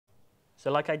So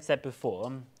like I'd said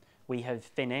before, we have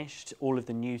finished all of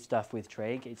the new stuff with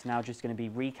trig. It's now just going to be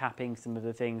recapping some of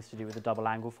the things to do with the double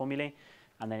angle formulae,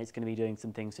 and then it's going to be doing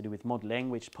some things to do with modelling,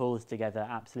 which pulls together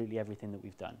absolutely everything that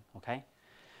we've done, okay?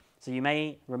 So you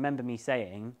may remember me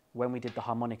saying, when we did the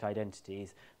harmonic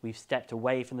identities, we've stepped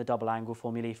away from the double angle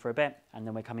formulae for a bit, and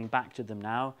then we're coming back to them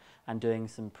now and doing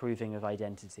some proving of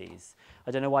identities. I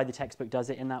don't know why the textbook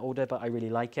does it in that order, but I really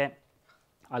like it.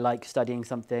 I like studying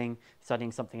something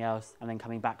else, and then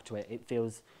coming back to it. It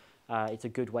feels it's a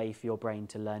good way for your brain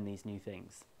to learn these new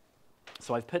things.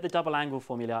 So I've put the double angle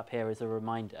formula up here as a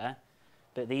reminder,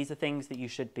 but these are things that you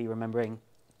should be remembering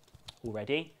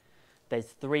already. There's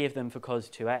 3 of them for cos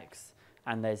 2x,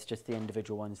 and there's just the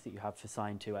individual ones that you have for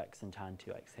sine 2x and tan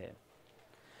 2x here.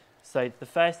 So the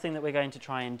first thing that we're going to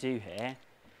try and do here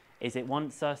is it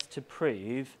wants us to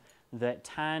prove that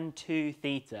tan 2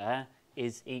 theta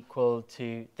is equal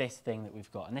to this thing that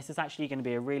we've got. And this is actually going to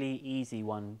be a really easy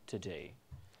one to do.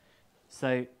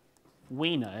 So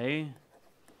we know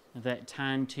that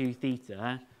tan 2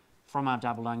 theta from our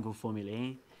double angle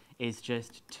formulae is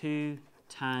just 2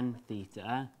 tan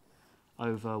theta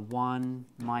over 1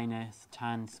 minus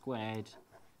tan squared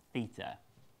theta.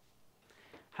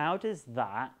 How does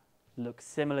that look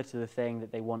similar to the thing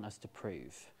that they want us to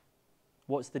prove?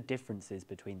 What's the differences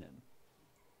between them?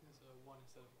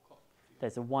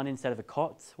 There's a 1 instead of a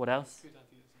cot. What else? 2 tan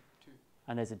theta is 2.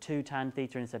 And there's a 2 tan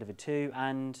theta instead of a 2,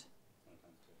 and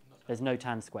there's no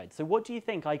tan squared. So what do you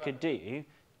think I could do?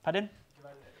 Pardon?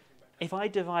 If I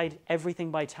divide everything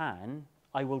by tan,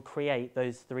 I will create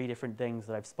those 3 different things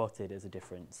that I've spotted as a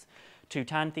difference. 2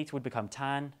 tan theta would become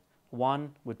tan,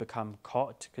 1 would become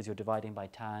cot because you're dividing by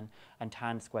tan, and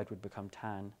tan squared would become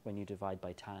tan when you divide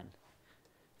by tan.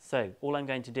 So all I'm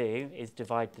going to do is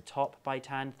divide the top by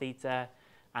tan theta,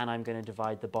 and I'm going to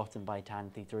divide the bottom by tan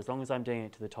theta. As long as I'm doing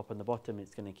it to the top and the bottom,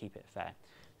 it's going to keep it fair.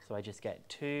 So I just get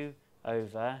 2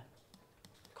 over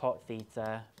cot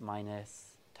theta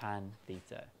minus tan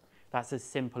theta. That's as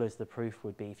simple as the proof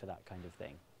would be for that kind of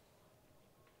thing.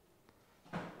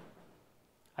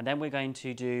 And then we're going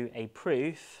to do a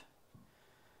proof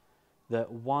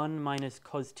that 1 minus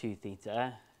cos 2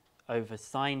 theta over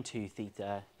sine 2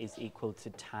 theta is equal to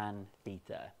tan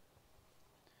theta.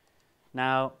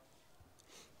 Now,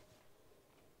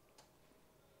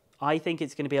 I think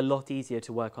it's going to be a lot easier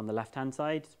to work on the left-hand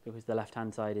side because the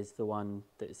left-hand side is the one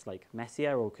that's like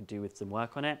messier or could do with some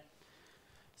work on it.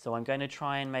 So I'm going to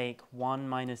try and make 1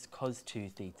 minus cos 2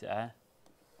 theta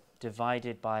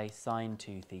divided by sine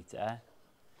 2 theta.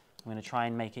 I'm going to try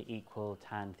and make it equal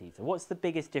tan theta. What's the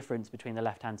biggest difference between the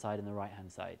left-hand side and the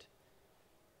right-hand side?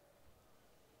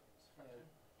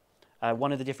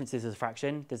 One of the differences is a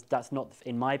fraction. That's not,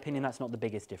 in my opinion, that's not the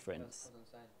biggest difference.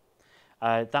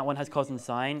 That one has cos and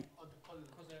sine.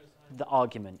 The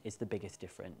argument is the biggest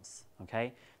difference,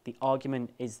 okay? The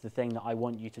argument is the thing that I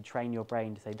want you to train your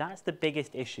brain to say, that's the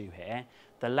biggest issue here.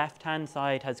 The left-hand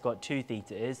side has got 2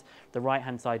 thetas, the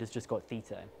right-hand side has just got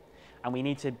theta. And we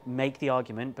need to make the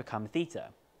argument become theta.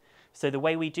 So the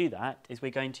way we do that is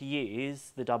we're going to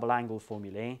use the double angle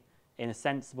formulae in a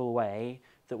sensible way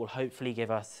that will hopefully give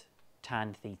us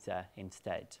tan theta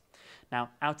instead. Now,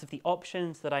 out of the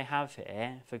options that I have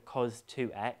here for cos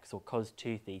 2x or cos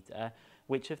 2 theta,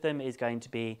 which of them is going to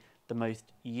be the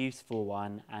most useful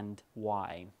one and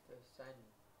why? The sine.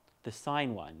 The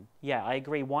sine one. Yeah, I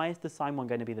agree. Why is the sine one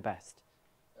going to be the best?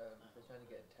 If you're trying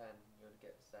to get tan, you want to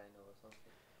get sine over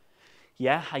something.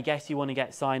 Yeah, I guess you want to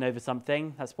get sine over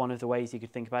something. That's one of the ways you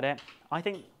could think about it. I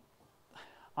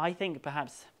think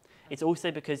perhaps it's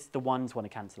also because the ones want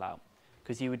to cancel out.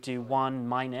 Because you would do 1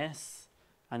 minus,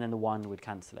 and then the 1 would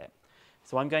cancel it.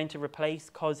 So I'm going to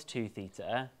replace cos 2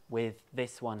 theta with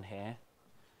this one here.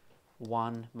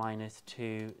 1 minus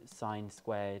 2 sine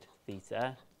squared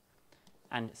theta.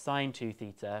 And sine 2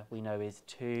 theta, we know, is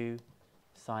 2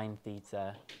 sine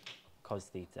theta cos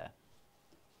theta.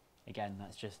 Again,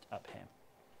 that's just up here.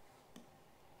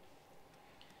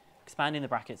 Expanding the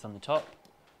brackets on the top.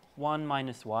 1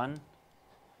 minus 1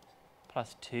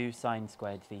 plus 2 sine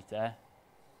squared theta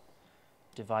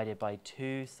divided by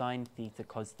 2 sine theta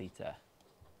cos theta.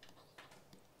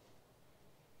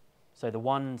 So the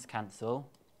 1's cancel,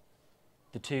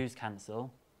 the 2's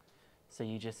cancel, so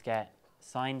you just get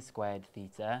sine squared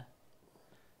theta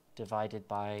divided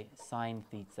by sine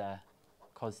theta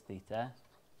cos theta.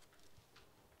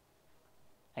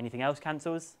 Anything else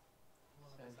cancels?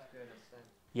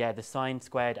 Yeah, the sine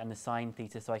squared and the sine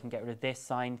theta, so I can get rid of this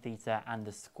sine theta and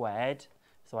the squared.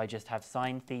 So I just have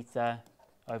sine theta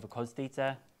over cos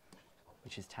theta,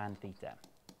 which is tan theta.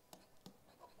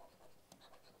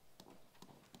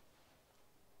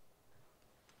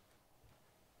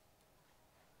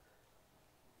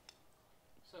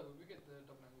 So will we get the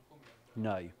double angle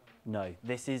formula? No, no.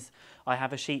 This is, I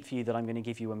have a sheet for you that I'm going to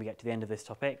give you when we get to the end of this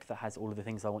topic that has all of the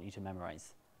things I want you to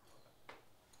memorize.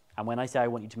 And when I say I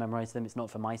want you to memorize them, it's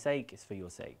not for my sake, it's for your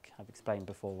sake. I've explained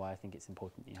before why I think it's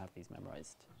important that you have these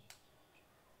memorized.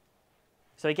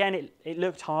 So again, it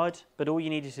looked hard, but all you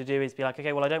needed to do is be like,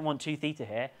 okay, well, I don't want 2 theta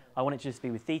here. I want it to just be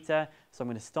with theta. So I'm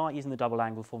going to start using the double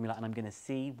angle formula, and I'm going to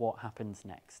see what happens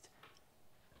next.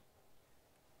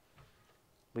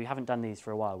 We haven't done these for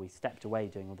a while. We stepped away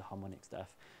doing all the harmonic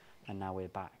stuff, and now we're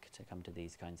back to come to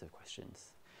these kinds of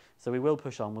questions. So we will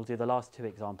push on. We'll do the last 2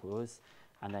 examples,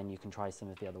 and then you can try some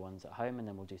of the other ones at home, and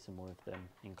then we'll do some more of them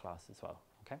in class as well.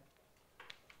 Okay?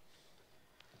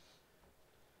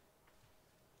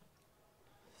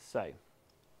 So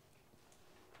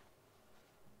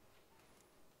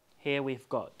here we've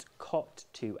got cot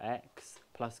 2x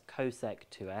plus cosec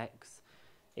 2x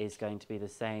is going to be the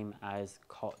same as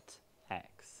cot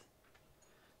x.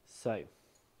 So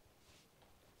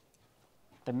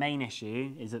the main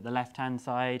issue is that the left-hand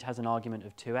side has an argument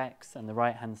of 2x and the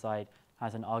right-hand side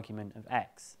has an argument of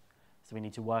x. So we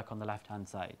need to work on the left-hand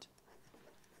side.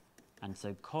 And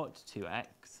so cot 2x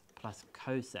plus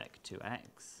cosec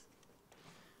 2x,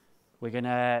 we're going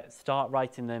to start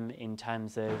writing them in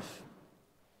terms of,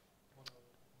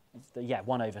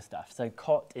 1 over stuff. So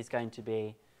cot is going to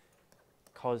be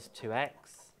cos 2x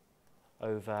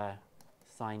over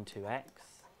sine 2x.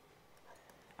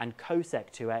 And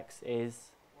cosec 2x is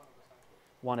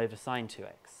 1 over sine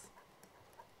 2x.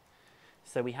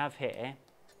 So we have here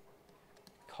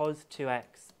cos 2x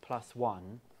plus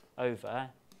 1 over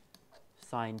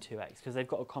sine 2x, because they've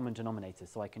got a common denominator,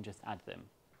 so I can just add them.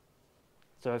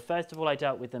 So first of all, I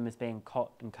dealt with them as being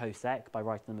cot and cosec by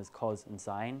writing them as cos and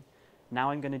sine. Now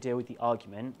I'm going to deal with the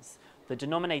arguments. The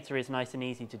denominator is nice and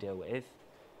easy to deal with.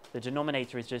 The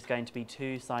denominator is just going to be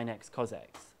 2 sine x cos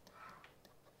x.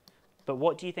 But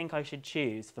what do you think I should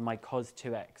choose for my cos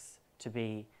 2x to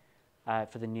be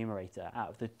for the numerator out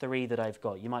of the 3 that I've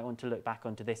got? You might want to look back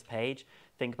onto this page,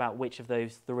 think about which of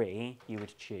those 3 you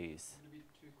would choose.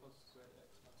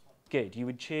 Good, you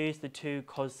would choose the 2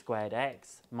 cos squared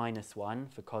x minus 1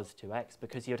 for cos 2x,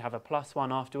 because you'd have a plus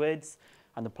 1 afterwards,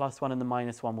 and the plus 1 and the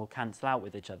minus 1 will cancel out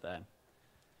with each other.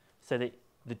 So that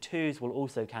the 2's will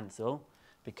also cancel,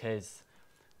 because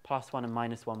plus 1 and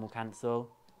minus 1 will cancel,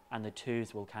 and the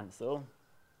 2's will cancel,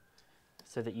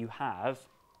 so that you have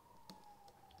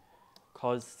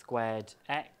cos squared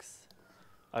x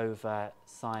over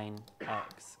sine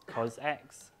x cos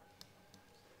x.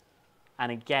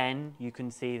 And again, you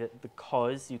can see that the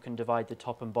cos, you can divide the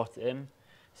top and bottom.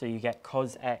 So you get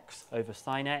cos x over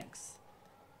sine x,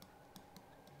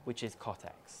 which is cot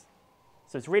x.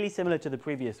 So it's really similar to the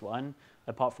previous one,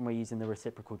 apart from we're using the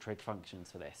reciprocal trig functions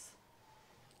for this.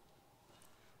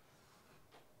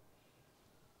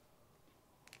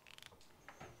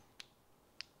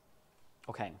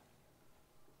 Okay.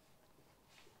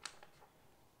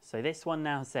 So this one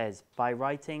now says, by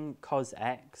writing cos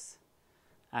x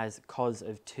as cos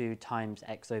of 2 times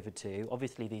x over 2.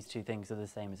 Obviously, these 2 things are the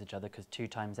same as each other because 2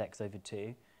 times x over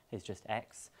 2 is just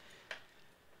x.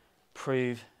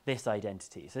 Prove this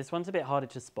identity. So this one's a bit harder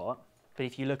to spot, but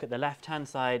if you look at the left-hand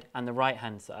side and the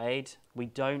right-hand side, we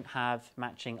don't have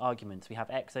matching arguments. We have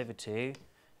x over 2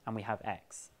 and we have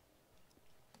x.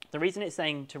 The reason it's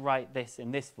saying to write this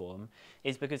in this form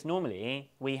is because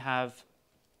normally we have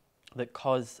that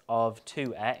cos of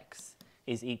 2x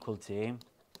is equal to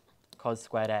cos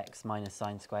squared x minus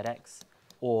sine squared x,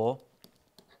 or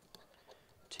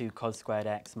 2 cos squared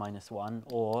x minus 1,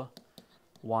 or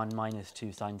 1 minus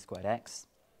 2 sine squared x.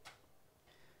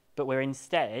 But we're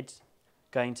instead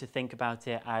going to think about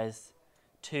it as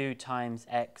 2 times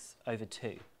x over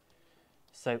 2.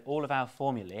 So all of our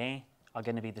formulae are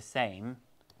going to be the same,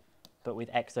 but with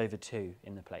x over 2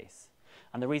 in the place.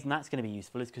 And the reason that's going to be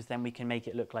useful is because then we can make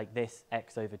it look like this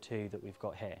x over 2 that we've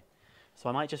got here. So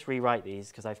I might just rewrite these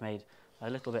because I've made a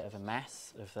little bit of a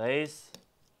mess of those.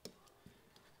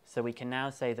 So we can now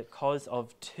say that cos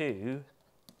of 2,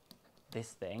 this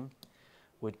thing,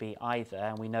 would be either,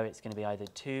 and we know it's going to be either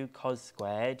 2 cos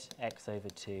squared x over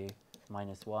 2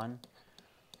 minus 1,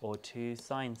 or 2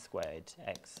 sine squared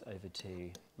x over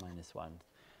 2 minus 1.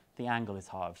 The angle is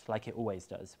halved, like it always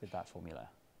does with that formula.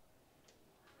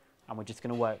 And we're just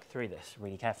going to work through this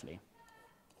really carefully.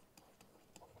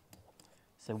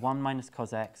 So 1 minus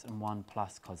cos x and 1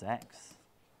 plus cos x.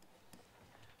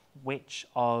 Which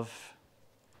of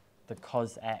the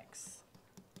cos x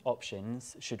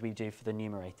options should we do for the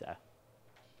numerator?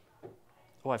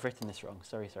 Oh, I've written this wrong.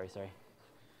 Sorry.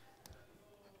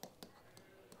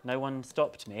 No one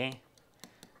stopped me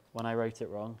when I wrote it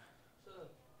wrong.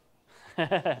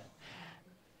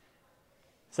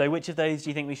 So which of those do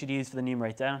you think we should use for the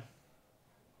numerator?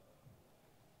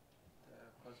 The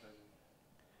cos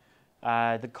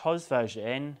version. The cos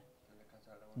version And the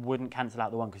cancel out the one. wouldn't cancel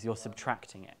out the 1 because you're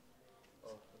subtracting it. Oh,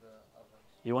 for the other ones.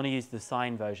 You want to use the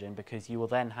sine version because you will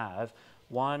then have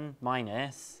 1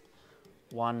 minus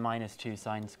 2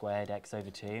 sine squared x over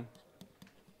 2.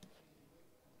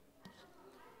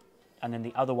 And then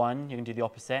the other one, you can do the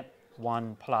opposite.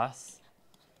 1 plus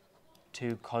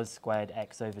 2 cos squared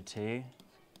x over 2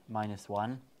 minus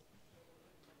 1.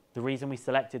 The reason we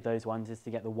selected those ones is to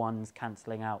get the ones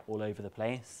cancelling out all over the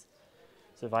place.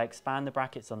 So if I expand the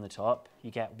brackets on the top, you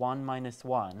get 1 minus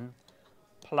 1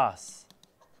 plus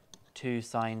 2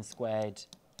 sine squared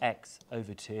x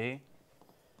over 2.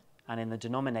 And in the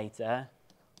denominator,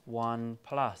 1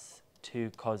 plus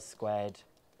 2 cos squared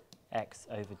x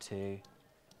over 2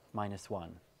 minus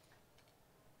 1.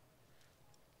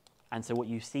 And so what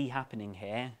you see happening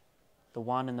here, the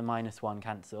 1 and the minus 1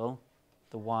 cancel,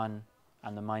 the 1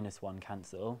 and the minus 1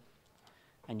 cancel,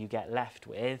 and you get left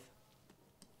with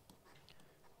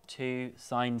 2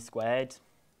 sine squared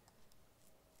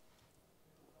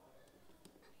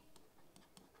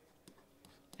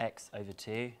x over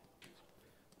 2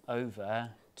 over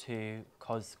 2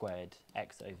 cos squared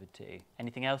x over 2.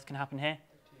 Anything else can happen here?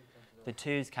 The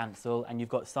 2's cancel, and you've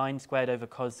got sine squared over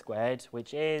cos squared,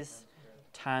 which is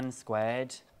tan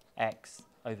squared x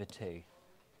over 2.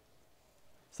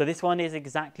 So this one is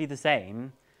exactly the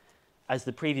same as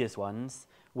the previous ones,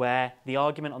 where the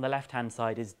argument on the left-hand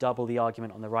side is double the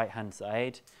argument on the right-hand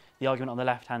side. The argument on the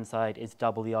left-hand side is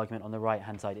double the argument on the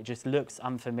right-hand side. It just looks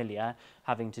unfamiliar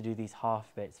having to do these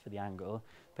half bits for the angle,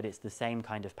 but it's the same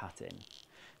kind of pattern.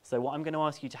 So what I'm going to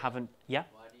ask you to have an... Yeah?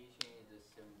 Why do you change the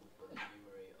symbol for the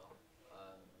numerator?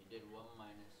 You did 1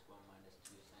 minus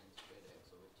 2 sine squared x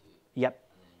over 2. Yep.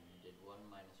 And then you did 1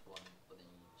 minus 1, but then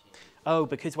you changed it. Oh,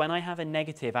 because when I have a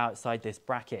negative outside this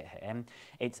bracket here,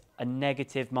 it's a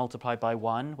negative multiplied by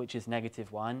 1, which is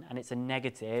negative 1, and it's a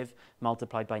negative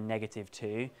multiplied by negative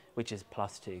 2, which is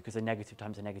plus 2, because a negative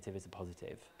times a negative is a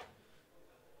positive.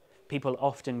 People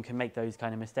often can make those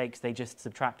kind of mistakes. They just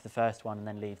subtract the first one and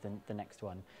then leave the next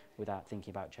one without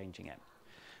thinking about changing it.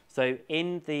 So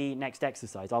in the next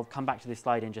exercise, I'll come back to this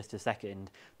slide in just a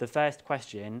second. The first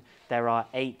question, there are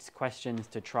 8 questions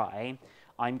to try.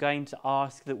 I'm going to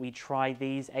ask that we try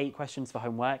these 8 questions for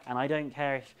homework, and I don't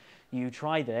care if you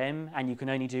try them and you can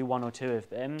only do 1 or 2 of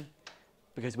them,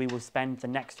 because we will spend the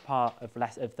next part of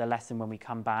the lesson when we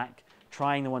come back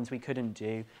trying the ones we couldn't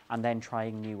do and then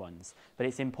trying new ones. But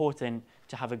it's important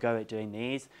to have a go at doing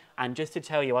these. And just to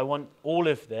tell you, I want all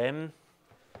of them.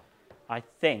 I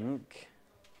think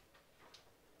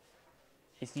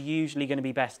it's usually going to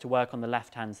be best to work on the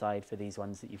left-hand side for these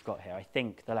ones that you've got here. I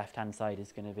think the left-hand side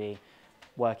is going to be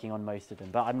working on most of them,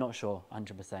 but I'm not sure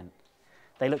 100%.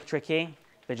 They look tricky.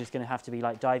 They're just going to have to be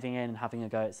like diving in and having a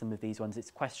go at some of these ones.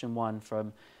 It's question 1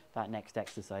 from that next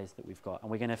exercise that we've got.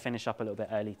 And we're going to finish up a little bit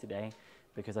early today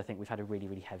because I think we've had a really,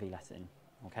 really heavy lesson.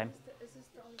 Okay? Is this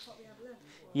the only part we have left?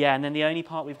 Yeah, and then the only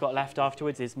part we've got left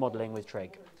afterwards is modelling with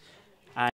trig.